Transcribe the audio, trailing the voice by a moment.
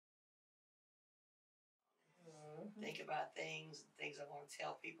think about things I want to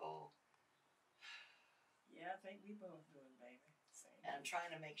tell people. Yeah, I think we both doing, baby. Same. And I'm trying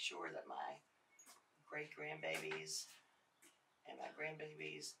to make sure that my great-grandbabies and my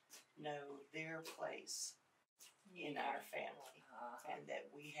grandbabies know their place in our family. And that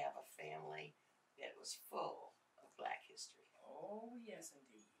we have a family that was full of Black history. Oh, yes,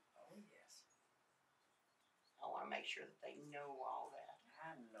 indeed. Oh, yes. I want to make sure that they know all that.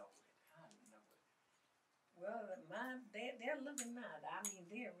 I know it. I know it. Well, they're looking now. I mean,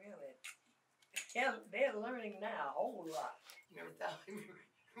 they're really, they're learning now a whole lot.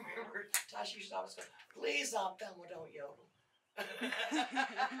 Remember Tasha used to always go, please, Aunt Thelma, don't yodel. I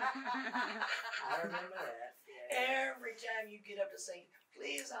remember that. Yeah. Every time you get up to sing,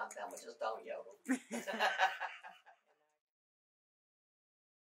 please, Aunt Thelma, just don't yodel.